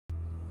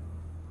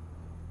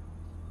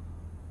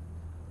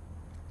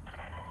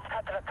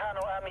القتلى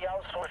كانوا قام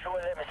يوصلوا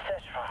جوا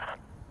المستشفى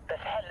بس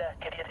هلا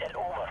كريت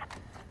الأمر.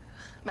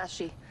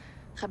 ماشي.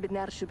 خبرني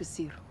نعرف شو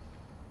بيصير.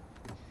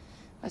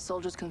 My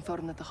soldiers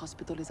confirm that the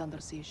hospital is under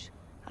siege.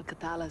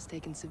 Al-Qatala has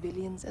taken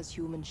civilians as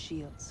human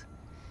shields.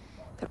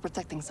 They're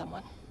protecting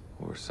someone.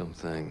 Or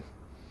something.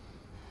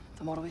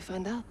 Tomorrow we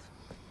find out.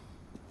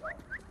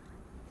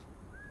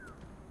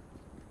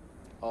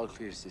 All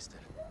clear, sister.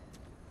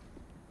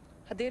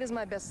 Hadir is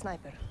my best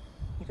sniper.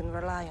 You can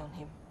rely on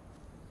him.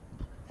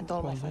 And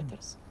all my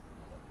fighters.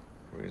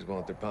 Marines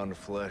want their pound of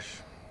flesh.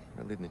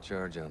 They're leading the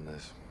charge on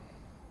this.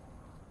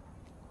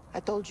 I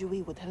told you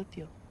we would help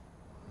you.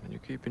 And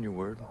you're keeping your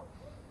word?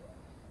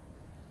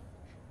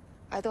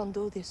 I don't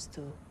do this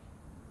to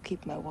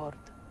keep my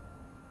word.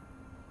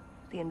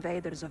 The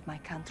invaders of my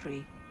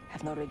country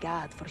have no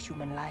regard for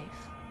human life.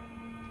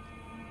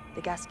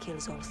 The gas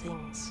kills all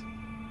things,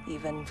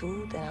 even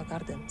food and our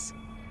gardens.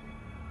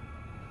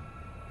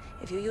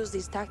 If you use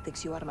these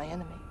tactics, you are my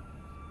enemy.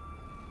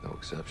 No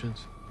exceptions?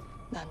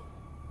 None.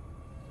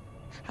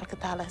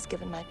 Al-Qatala has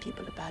given my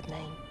people a bad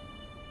name,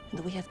 and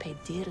we have paid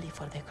dearly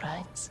for their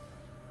crimes.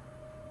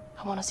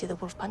 I want to see the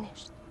wolf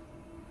punished.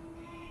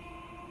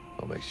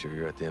 I'll make sure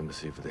you're at the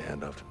embassy for the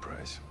handoff to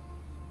Price.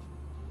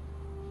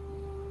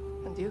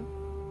 And you?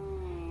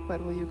 Where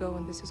will you go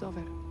when this is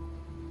over?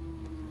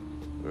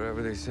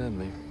 Wherever they send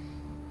me.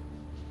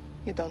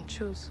 You don't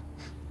choose.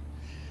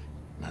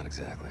 Not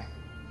exactly.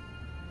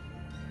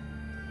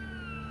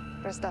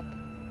 Rest up.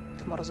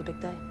 Tomorrow's a big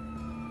day.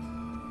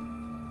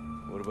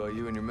 What about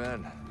you and your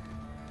men?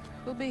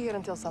 We'll be here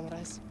until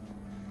sunrise.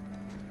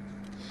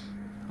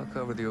 I'll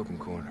cover the open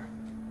corner.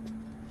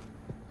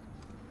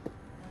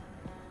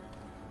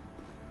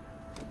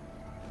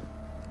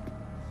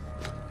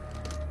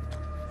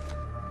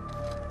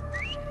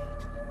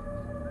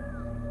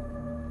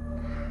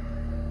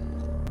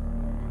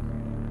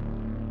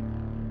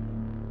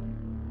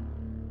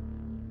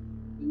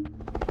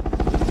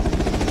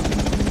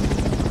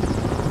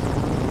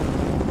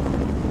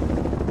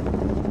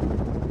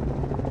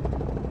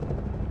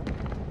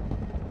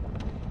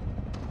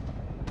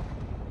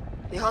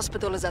 The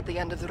hospital is at the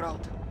end of the road.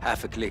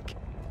 Half a click.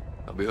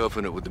 I'll be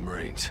hoofing it with the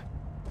Marines.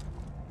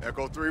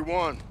 Echo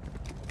 3-1.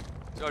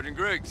 Sergeant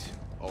Griggs.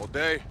 All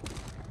day.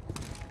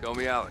 Call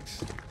me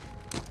Alex.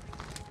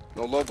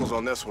 No locals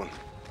on this one.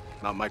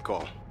 Not my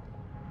call.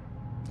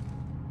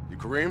 You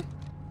Kareem?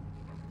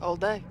 All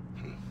day.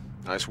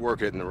 Nice work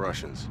hitting the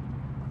Russians.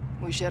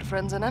 We share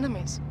friends and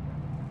enemies.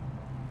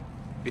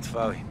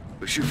 Bitfawi.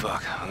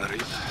 Shufak,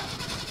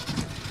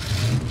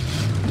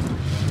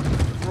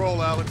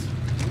 Roll, Alex.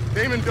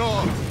 Damon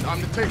Dog,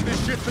 time to take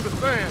this shit to the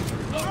fan.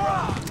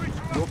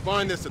 You'll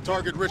find this a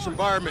target-rich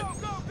environment.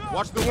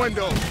 Watch the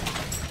window.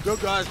 Good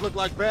guys look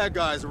like bad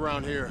guys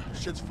around here.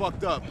 Shit's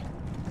fucked up.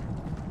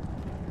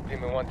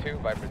 Demon 1-2,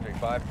 Viper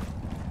 3-5.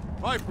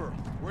 Viper,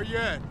 where you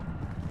at?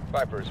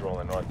 Viper is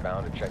rolling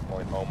northbound at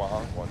checkpoint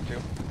Omaha 1-2.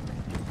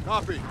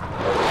 Copy.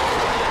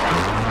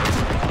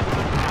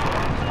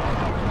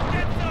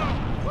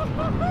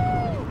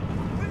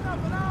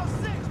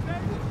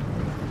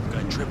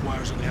 Got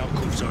tripwires on the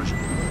alcove,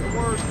 Sergeant. The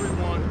words,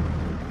 3-1.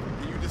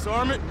 Can you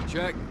disarm it?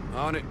 Check.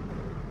 On it.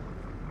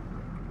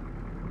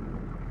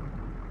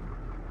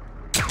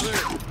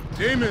 Clear.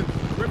 Demon,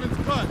 ribbon's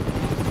cut.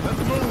 Let's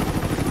move.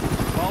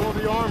 Follow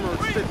the armor and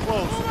stick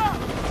close.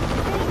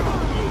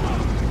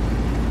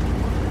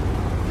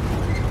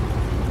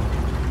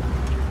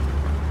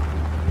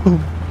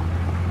 Boom.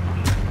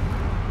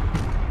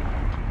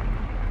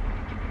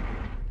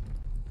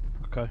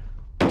 Okay.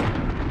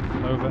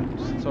 Over.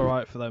 It's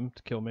alright for them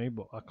to kill me,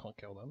 but I can't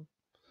kill them.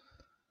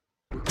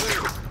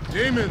 Clear.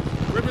 Demon,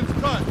 ribbon's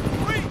cut.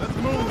 Let's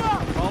move.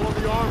 Follow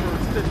the armor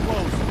and stick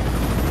close.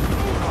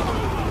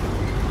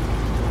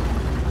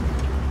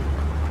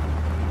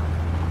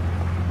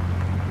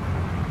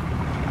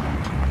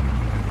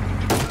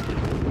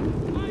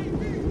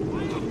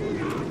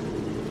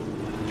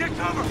 Get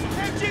cover!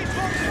 MG,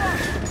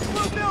 12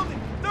 blue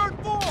building, 3rd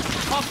floor!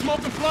 Pop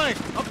smoke and flank,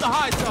 up the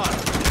high side.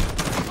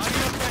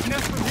 Lining up that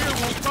nest from here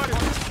won't cut it.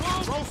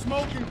 Throw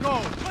smoke and go.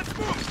 Let's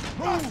move!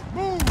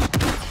 Move!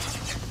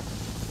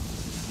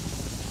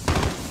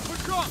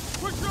 Quick drop!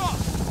 Quick drop!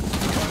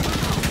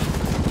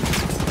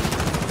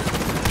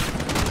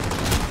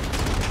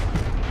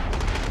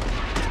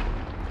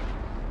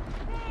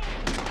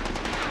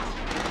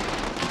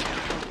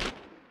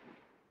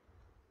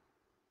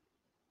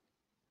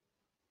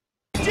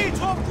 G,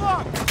 12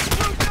 o'clock!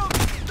 Blue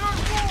building, 3rd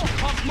floor!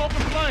 Pop smoke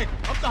and flank,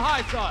 up the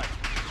high side.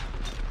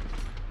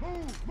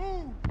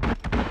 Move!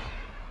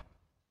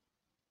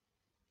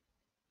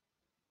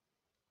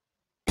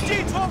 G,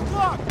 12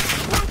 o'clock!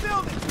 Blue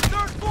building,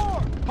 3rd floor!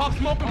 Pop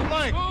smoke and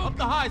flank, up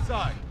the high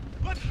side.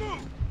 Let's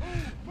move!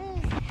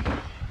 Move!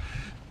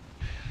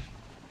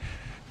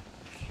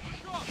 Quick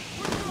drop!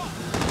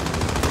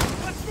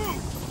 Let's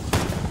move!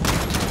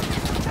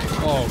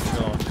 Oh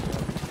god.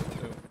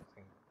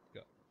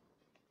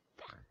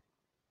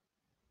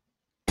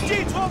 G,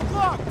 12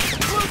 o'clock!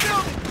 Blue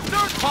building,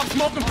 3rd Pop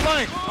smoke and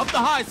flank, up the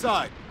high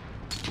side.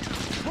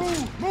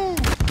 Move!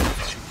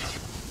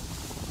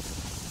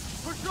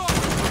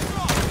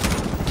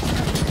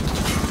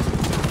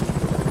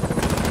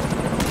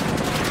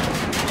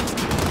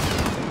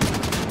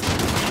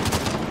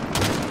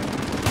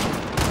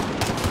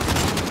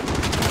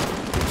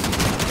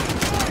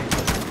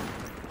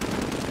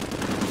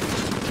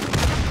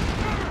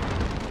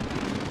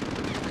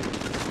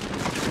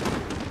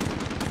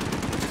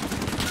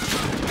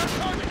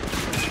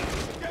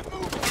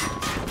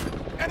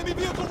 Enemy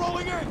vehicle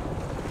rolling in!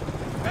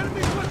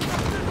 Enemy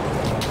footsteps!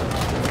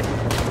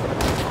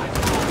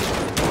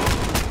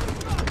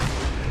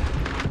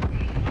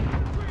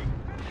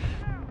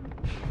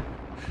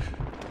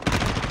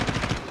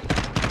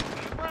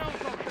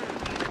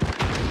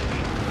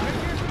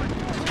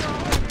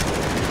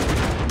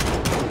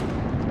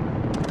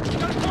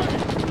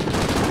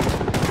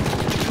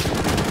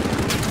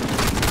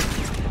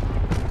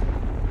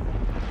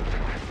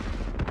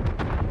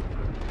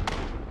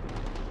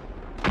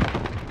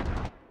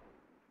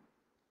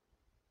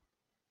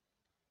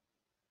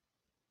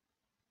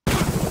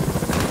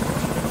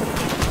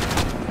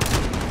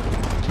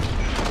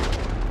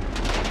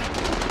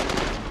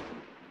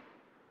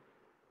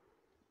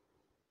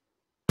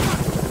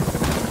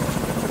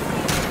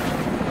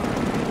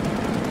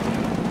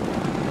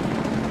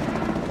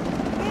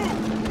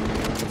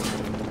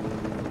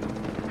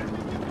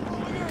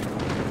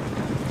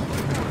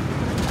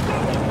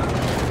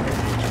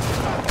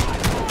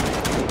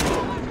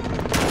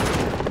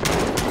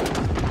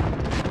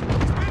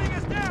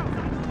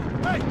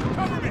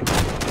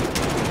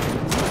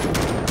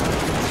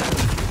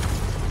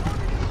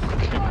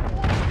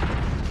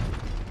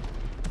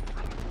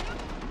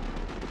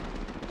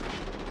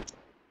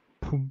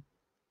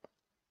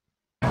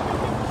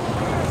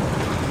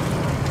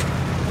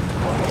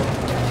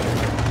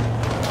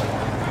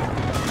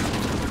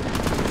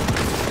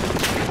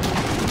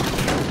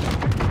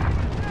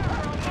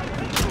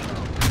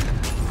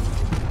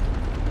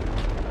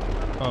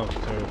 Oh,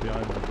 they're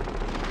behind me.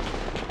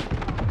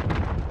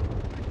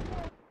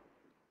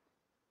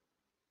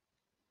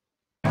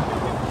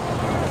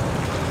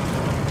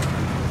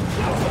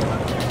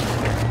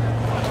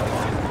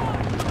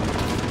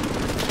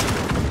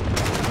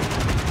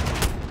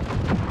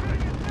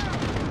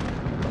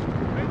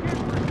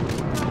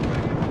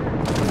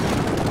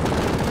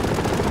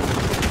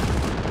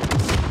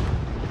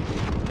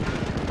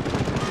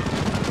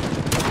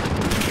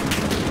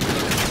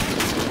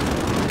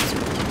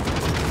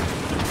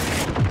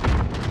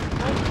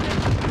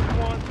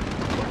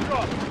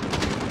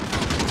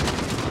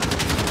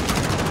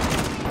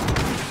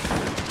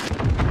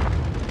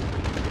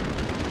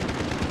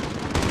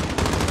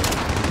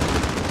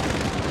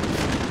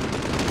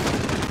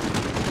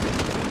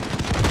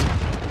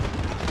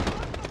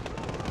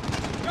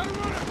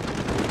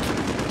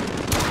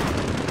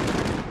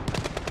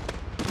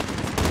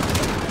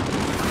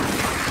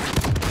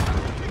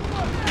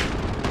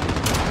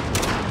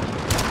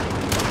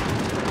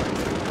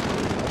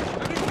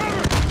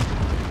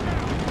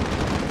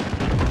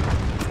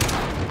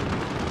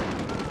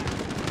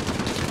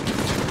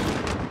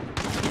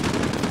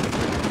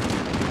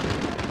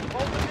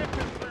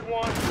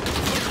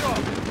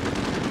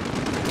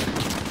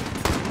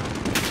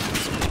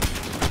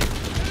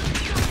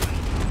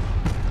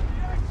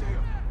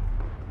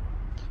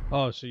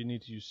 Oh, so you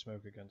need to use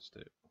smoke against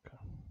it. Okay.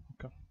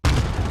 Okay.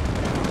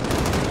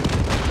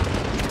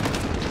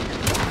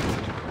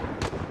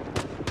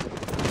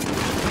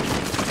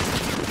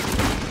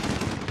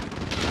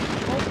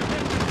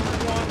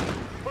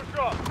 Push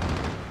up!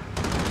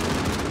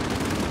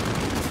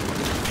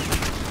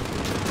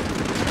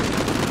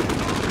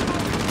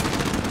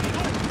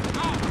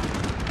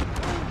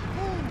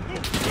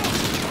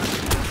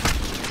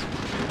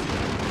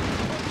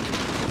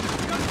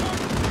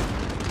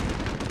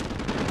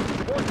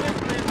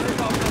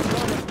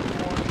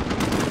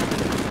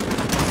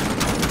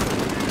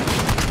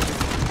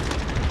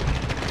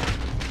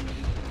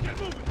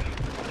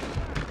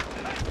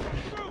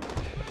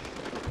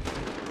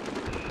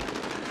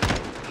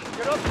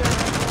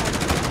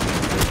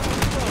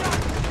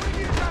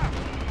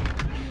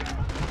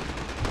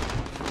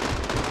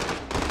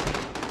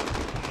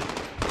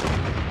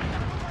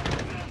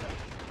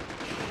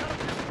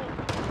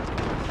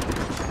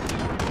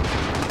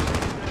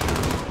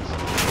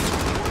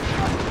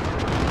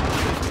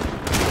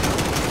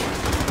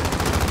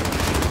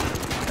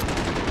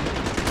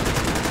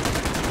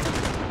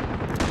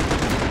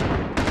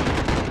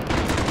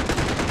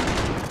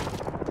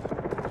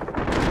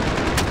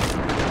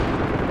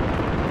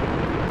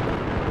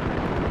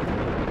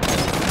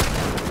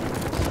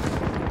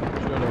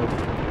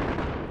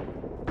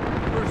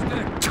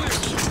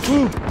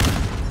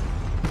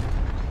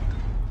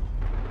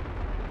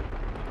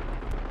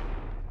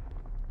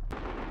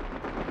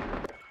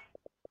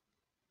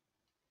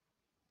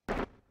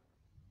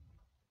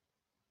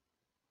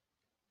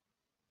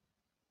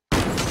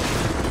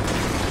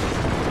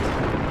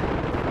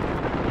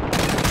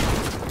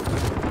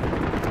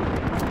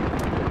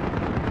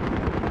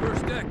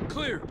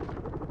 Clear. Be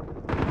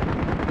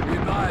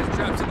advised,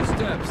 traps in the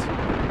steps.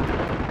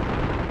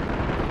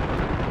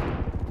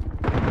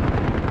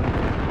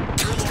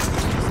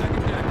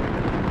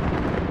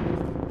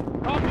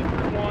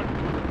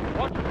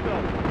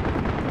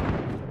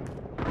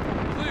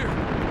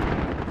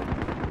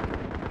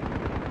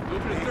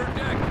 Moving to third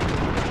deck.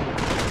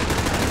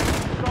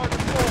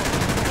 Sergeant Ford.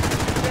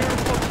 There,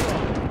 close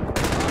up.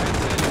 Alright,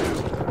 send you.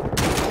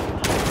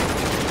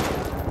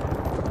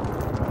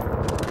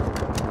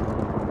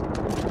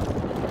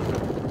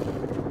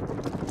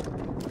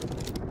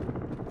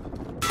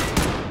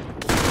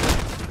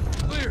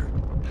 Clear.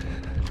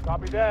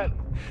 Copy that.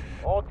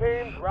 All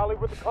teams, rally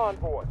with the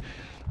convoy.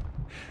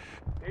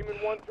 Demon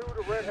 1-2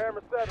 to Red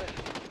Hammer 7.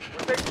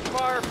 We're taking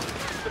fire,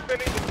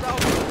 defending the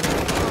south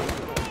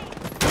hospital.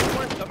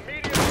 Request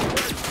immediate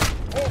support.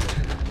 Over.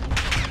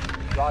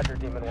 Roger,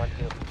 Demon 1-2.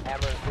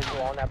 Hammer and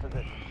visual on that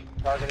position.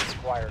 Target is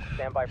acquired.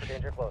 Stand by for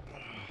danger close.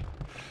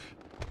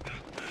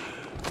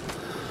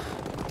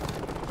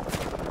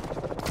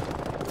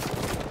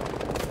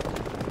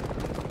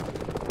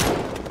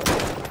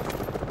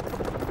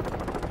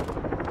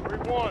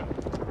 One.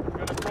 You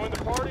gonna join the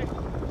party?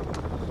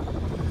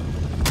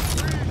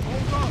 3,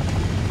 hold up.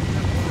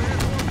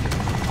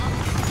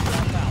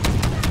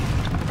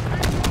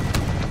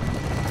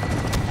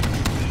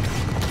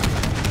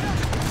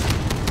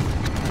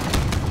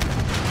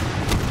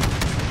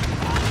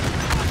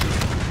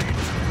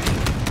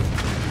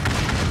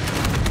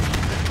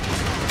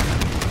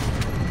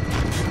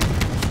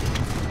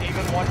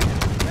 Demon 1-2.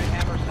 Red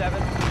Hammer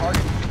 7.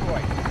 Target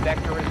destroyed.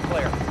 Sector is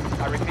clear.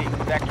 I repeat,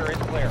 sector is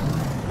clear.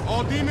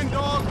 All Demon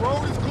Dog,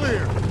 road is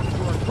clear.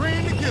 You're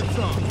agreeing to get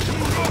some.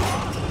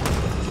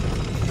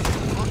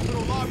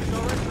 Hospital lobby's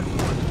already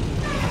reported.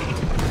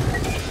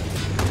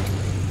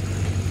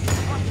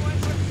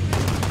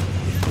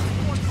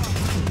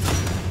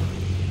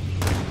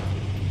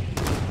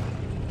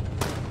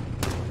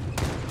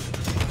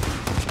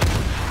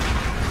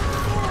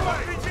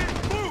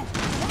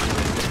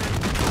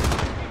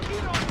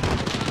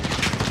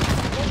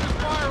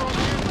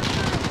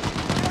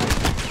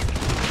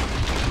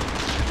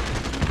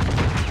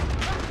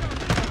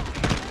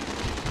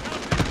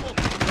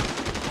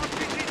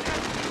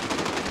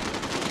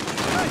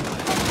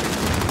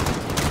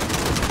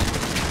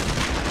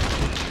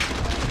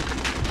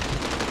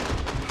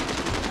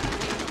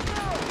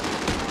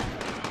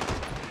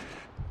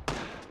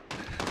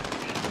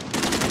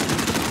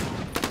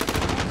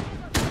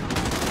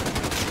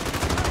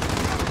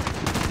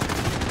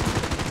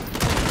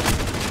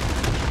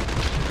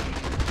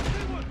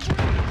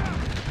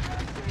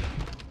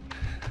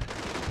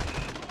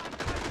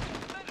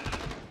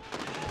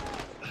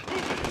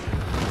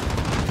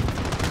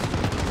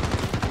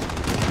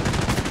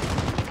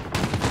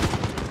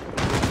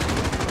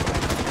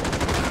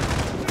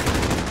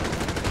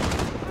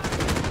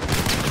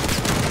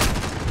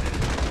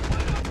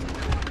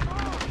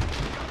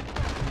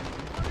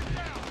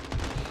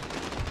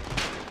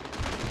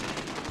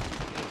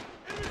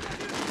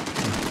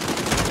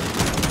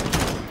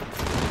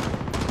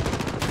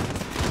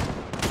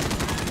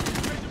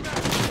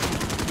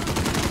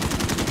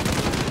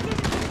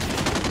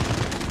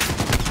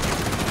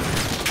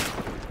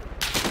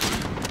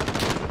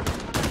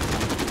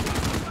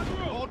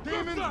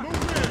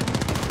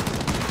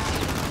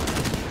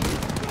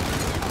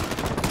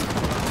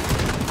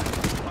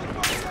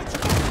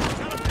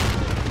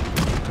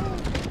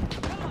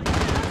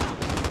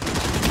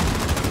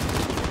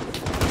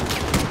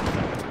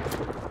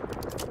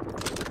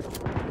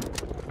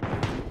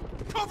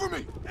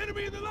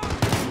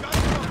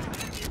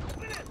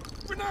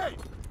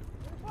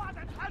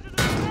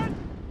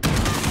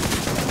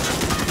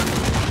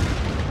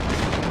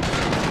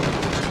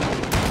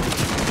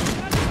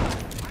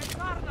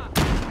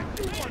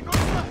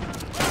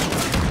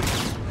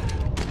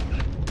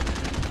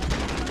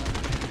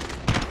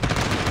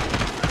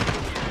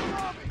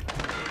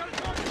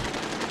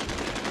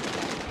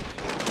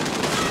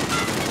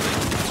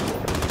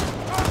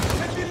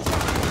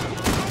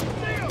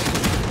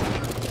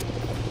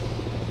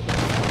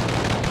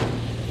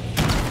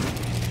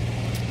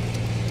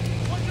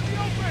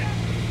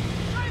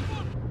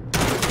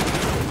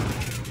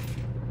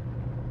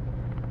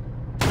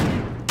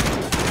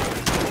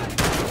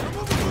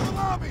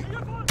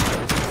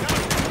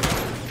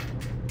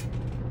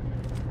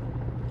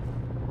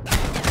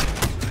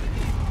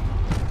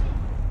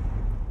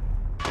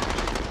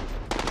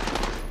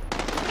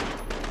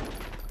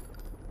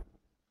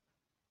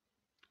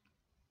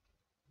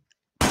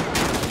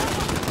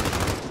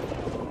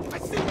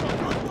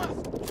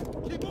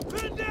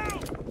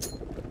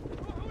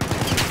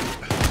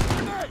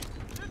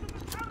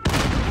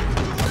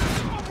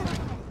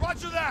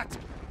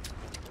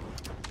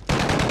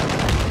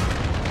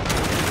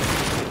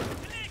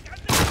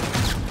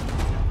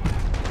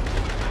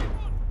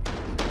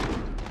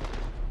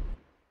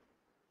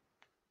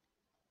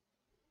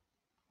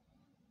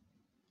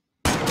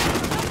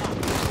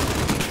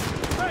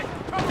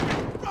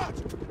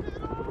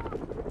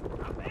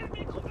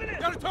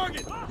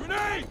 Target!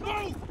 Grenade!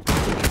 Move!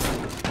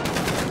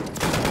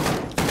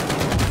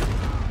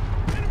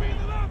 Enemy in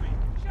the lobby!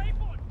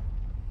 Shape on!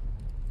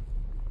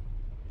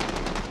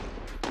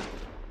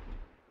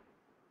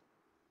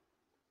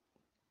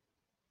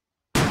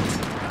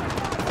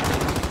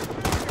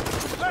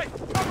 Hey!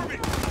 Cover me!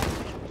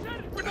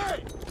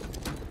 Grenade!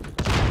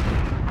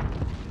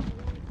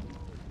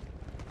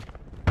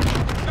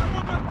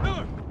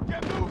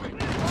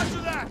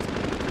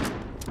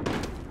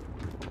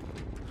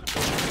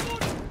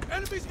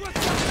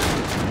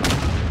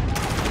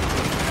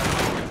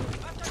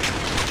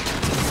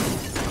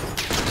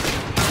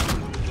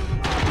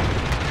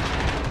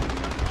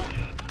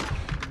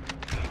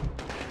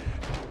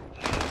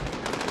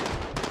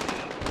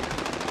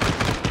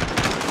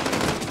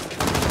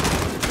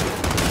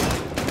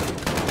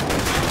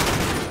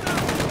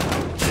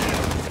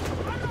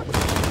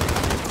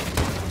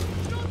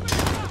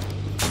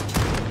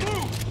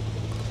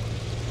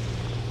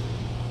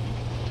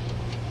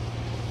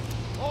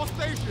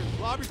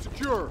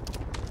 secure.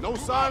 No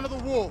sign of the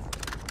wolf.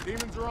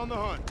 Demons are on the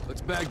hunt.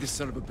 Let's bag this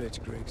son of a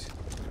bitch, Griggs.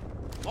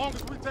 Long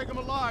as we take him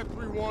alive,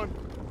 3-1.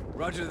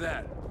 Roger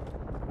that.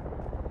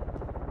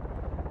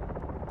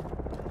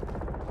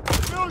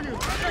 Civilians!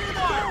 Take him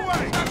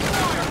away!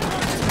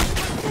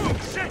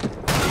 Shit!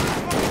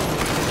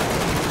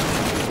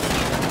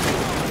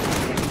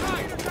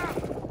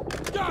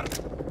 Got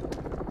him!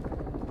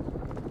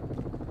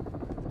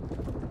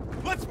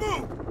 Let's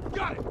move!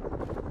 Got it!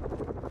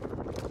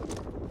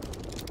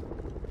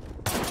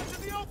 What's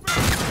in the open?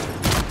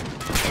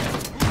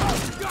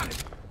 Move! Got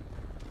it!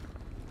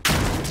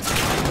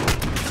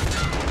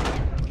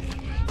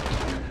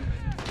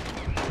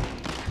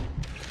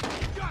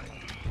 Got it!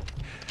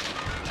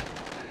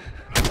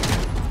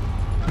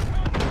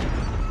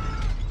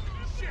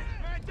 Shit!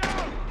 Man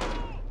down!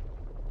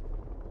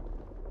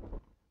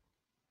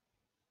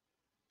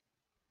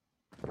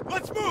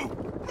 Let's move!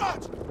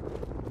 Raj!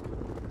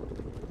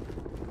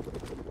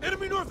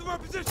 Enemy north of our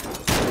position!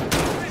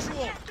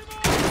 Visual!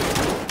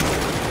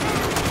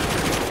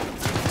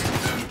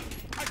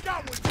 I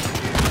got one!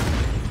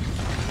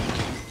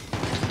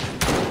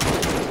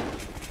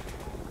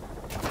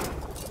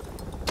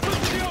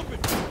 Look in the open!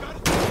 Got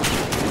it!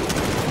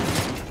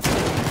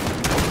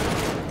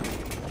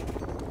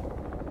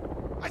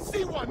 I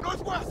see one!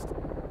 Northwest!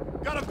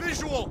 Got a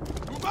visual!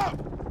 Move out!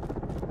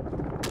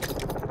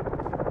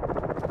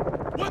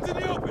 One's in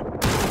the open!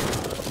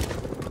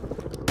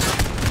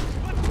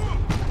 Let's move!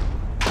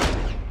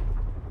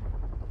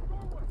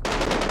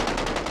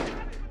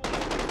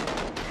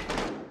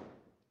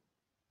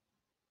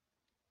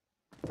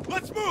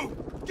 Let's move!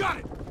 Got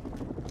it!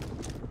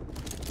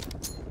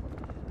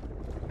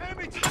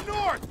 Enemy to the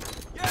north!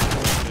 Yes!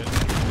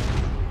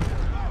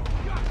 Oh,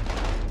 got it!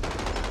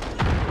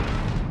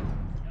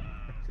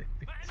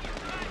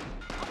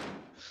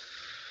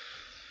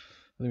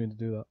 I didn't mean to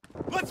do that.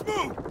 Let's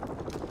move!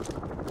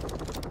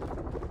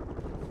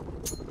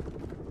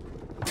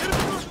 Enemy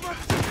north of our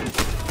position!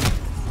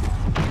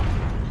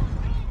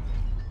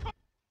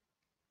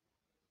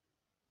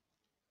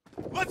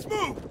 Let's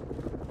move!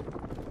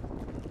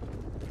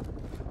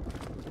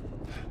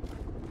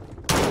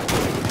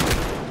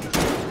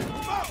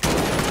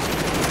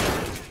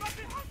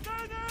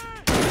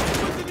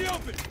 What's in the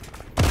open?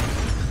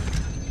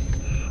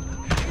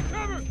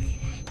 Cover!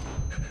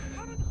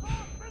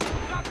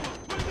 Got one!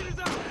 20 meters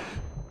out!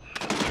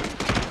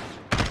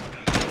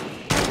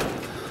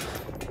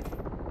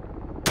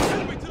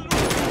 Enemy to the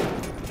north!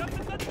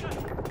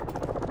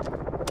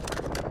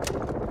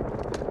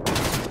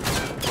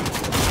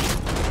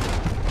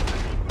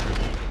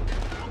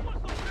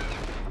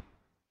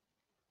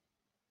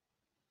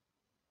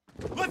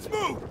 Let's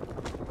move!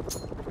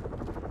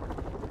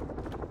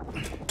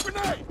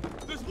 Grenade!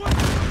 There's one!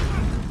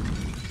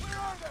 Where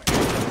are they?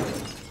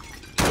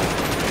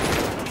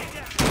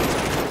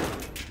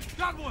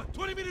 Got one!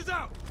 20 meters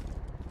out!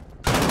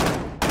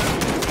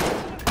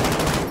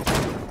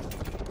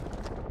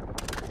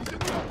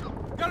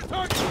 Got a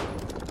target!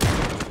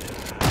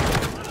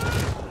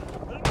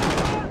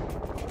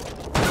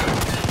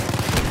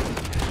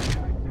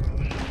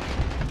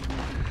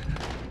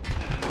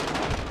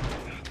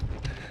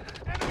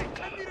 Enemy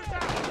 10 meters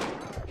out!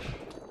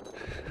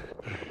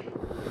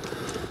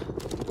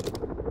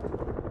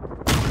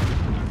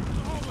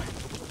 The hallway!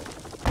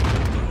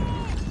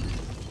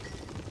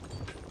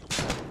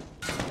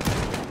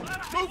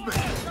 Movement!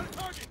 Got a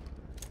target!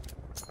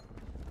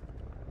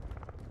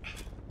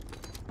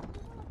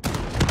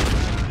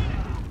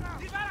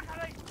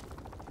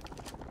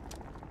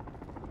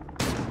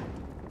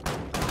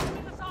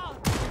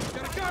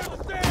 Got a guy on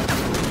the stairs!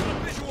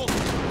 Visual!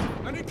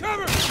 I need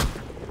cover!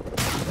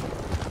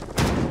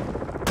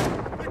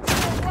 Victor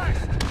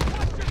West!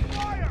 Watch your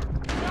fire!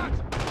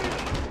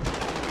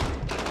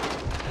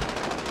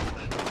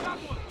 Got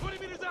one! 20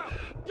 meters out!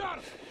 Got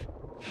him!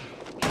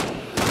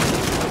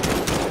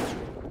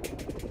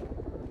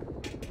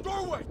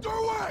 Doorway!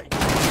 Doorway!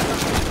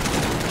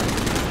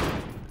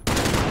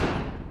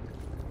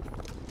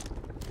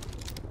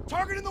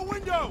 Target in the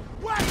window!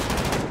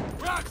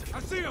 West! Raj, I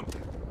see him!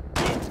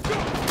 Move, go!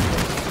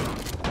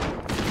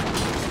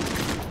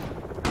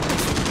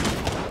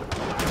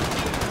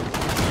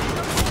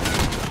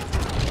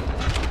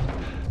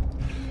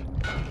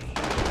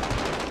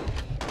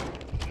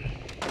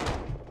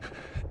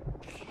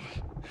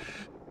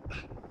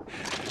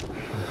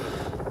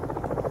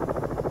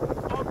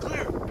 All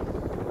clear!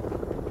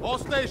 All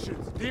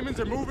stations. Demons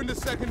are moving to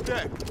second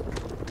deck.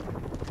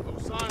 No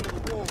sign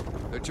of the wolf.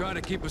 They're trying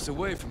to keep us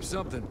away from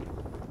something.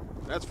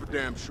 That's for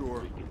damn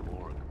sure.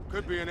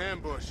 Could be an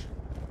ambush.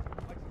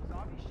 Like some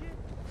zombie shit?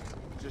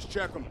 Just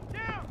check them.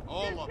 Down!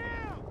 All Get of them.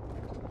 down!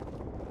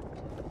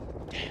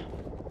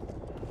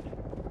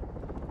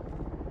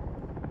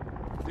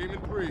 Demon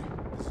 3,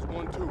 this is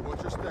 1-2.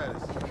 What's your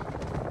status?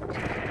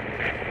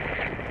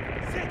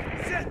 Sit!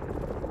 Sit!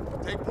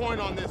 Take point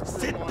on this,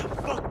 3-1.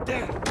 Fuck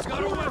down!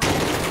 Got over!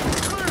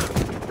 Clear!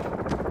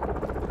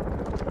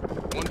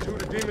 1-2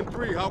 to Demon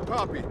 3, how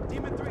copy?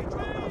 Demon 3,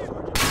 drop off,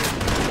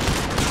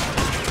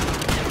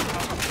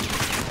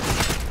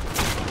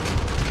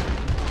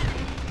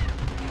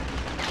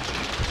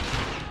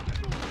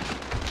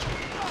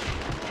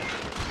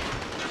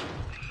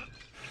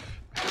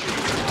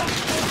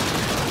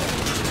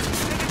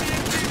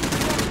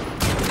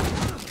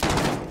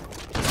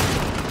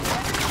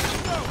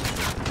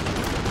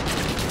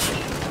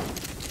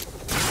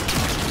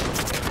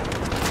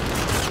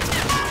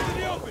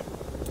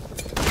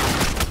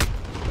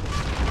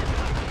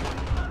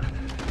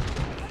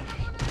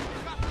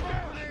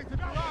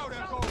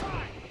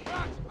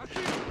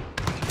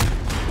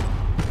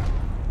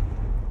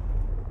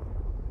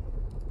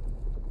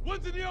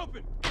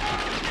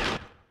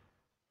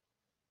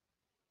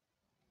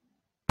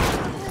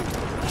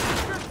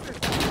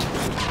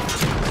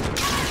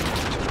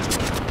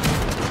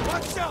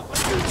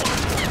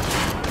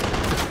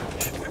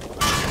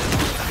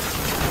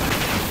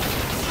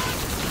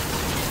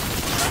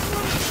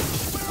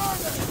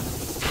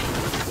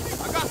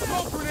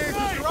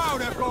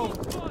 Echo!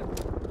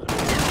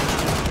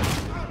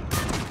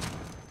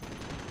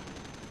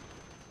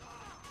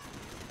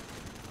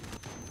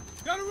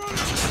 Gotta run it!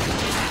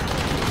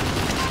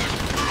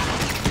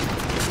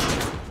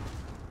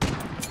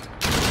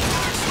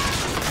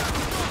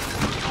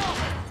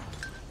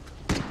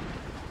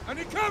 I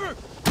need cover!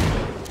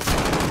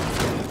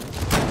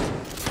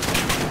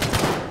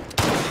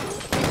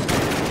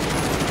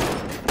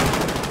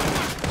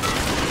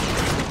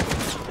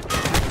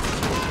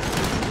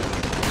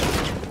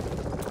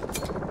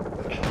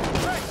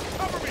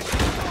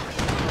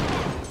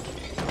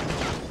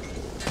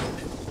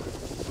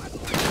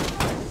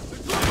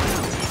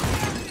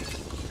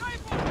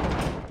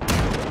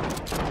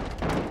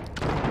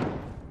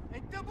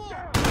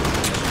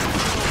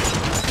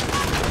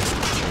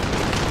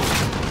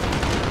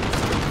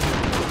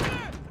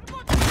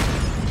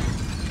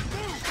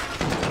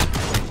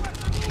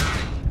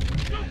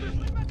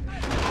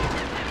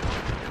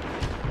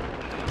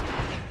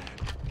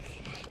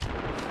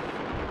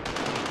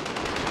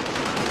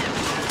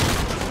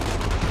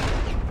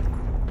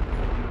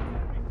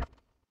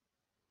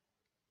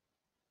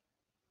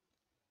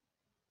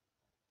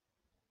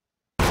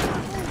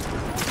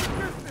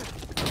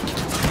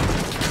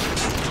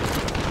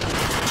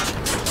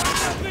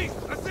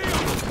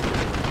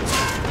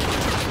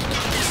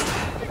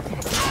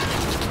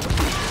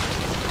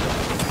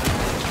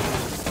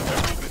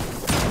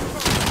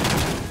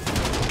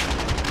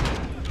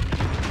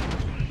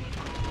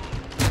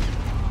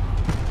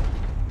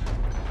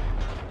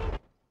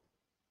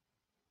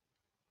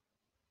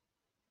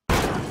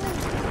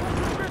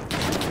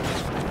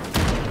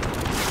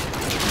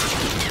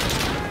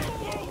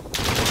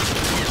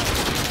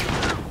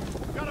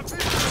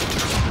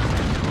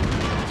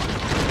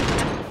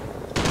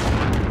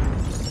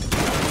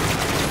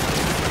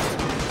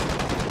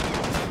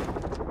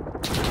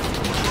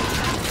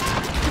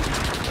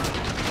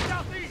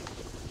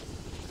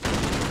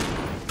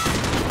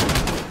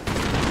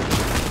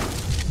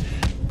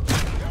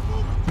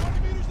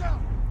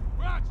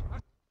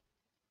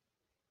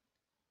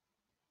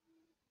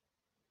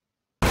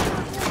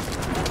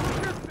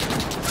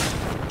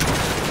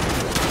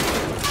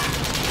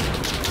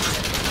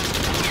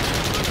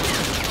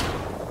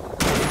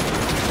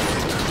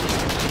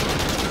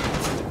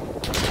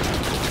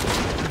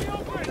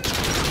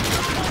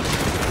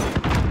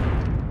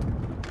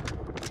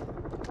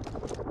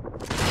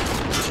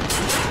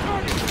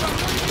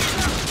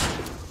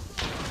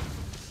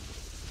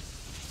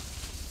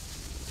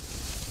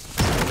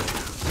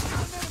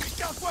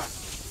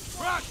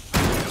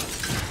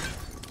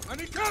 I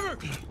need cover!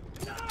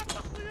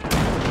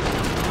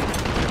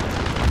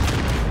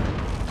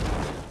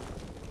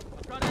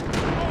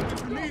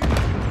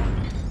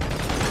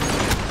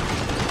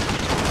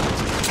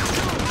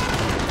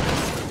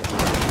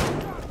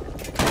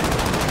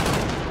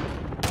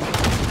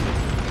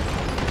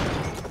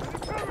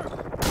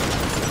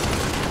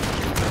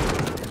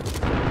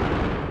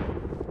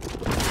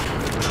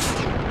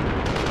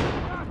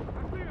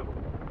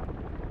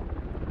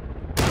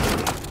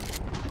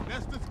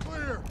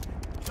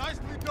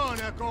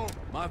 Echo.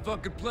 My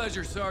fucking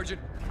pleasure, Sergeant.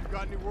 You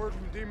got any word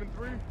from Demon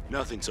 3?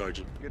 Nothing,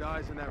 Sergeant. Get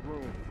eyes in that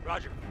room.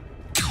 Roger.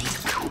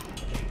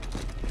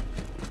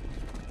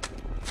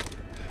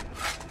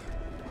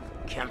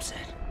 Camp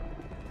set.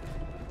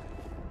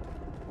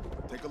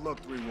 Take a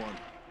look, 3-1. Your men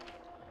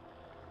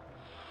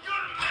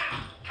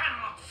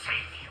cannot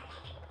save you.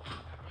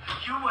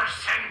 You were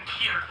sent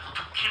here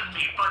to kill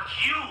me, but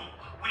you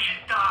will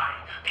die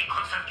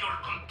because of your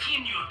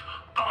continued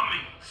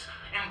bombings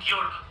and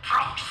your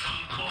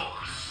proxy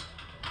wars.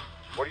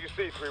 What do you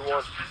see, 3-1?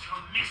 Just as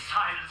your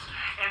missiles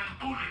and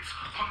bullets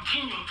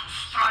continue to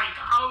strike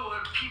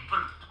our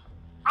people,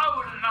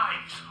 our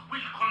knives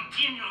will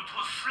continue to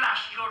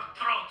slash your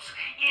throats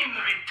in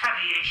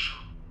retaliation.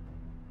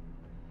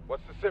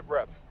 What's the sit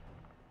rep?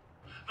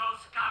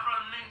 Those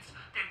governments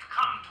that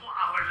come to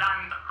our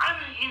land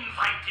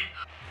uninvited.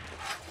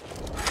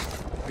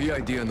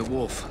 PID on the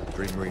Wolf.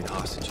 3 Marine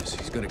hostages.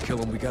 He's gonna kill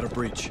him. We got a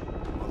breach.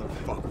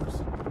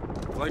 Motherfuckers.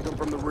 Flank them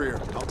from the rear.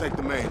 I'll take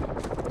the main.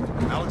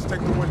 Alex,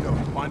 take the window.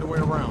 Find a way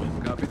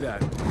around. Copy that.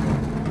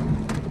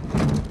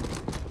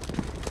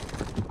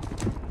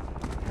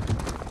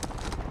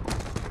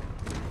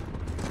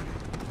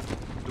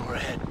 Door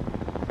ahead.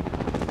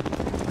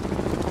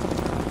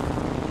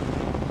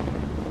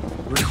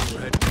 Briggs,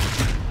 we're heading.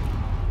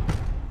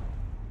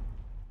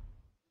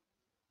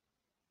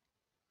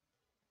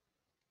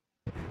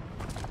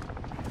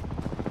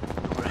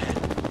 Door ahead.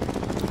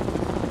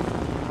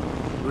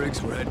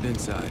 Briggs, we're heading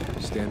inside.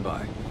 Stand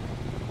by.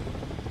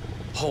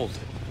 Hold.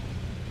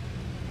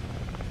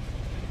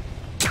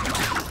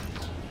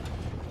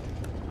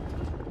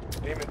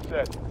 Demon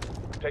set.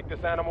 Take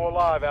this animal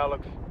alive,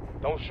 Alex.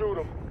 Don't shoot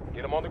him.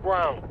 Get him on the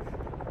ground.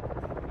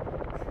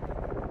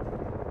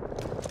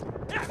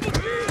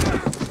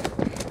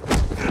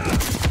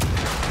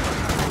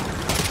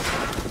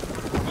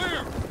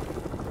 Clear!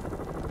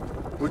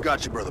 We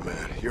got you, brother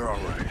man. You're all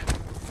right.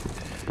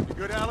 You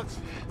good, Alex?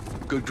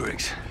 Good,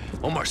 Griggs.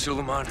 Omar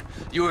Suleiman,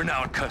 you are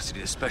now in custody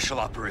of the Special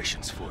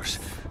Operations Force.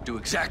 Do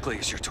exactly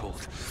as you're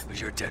told, or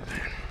you're a dead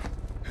man.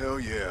 Hell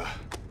yeah.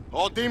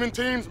 All demon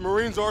teams,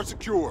 Marines are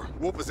secure.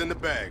 Wolf is in the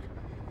bag.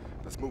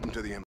 Let's move him to the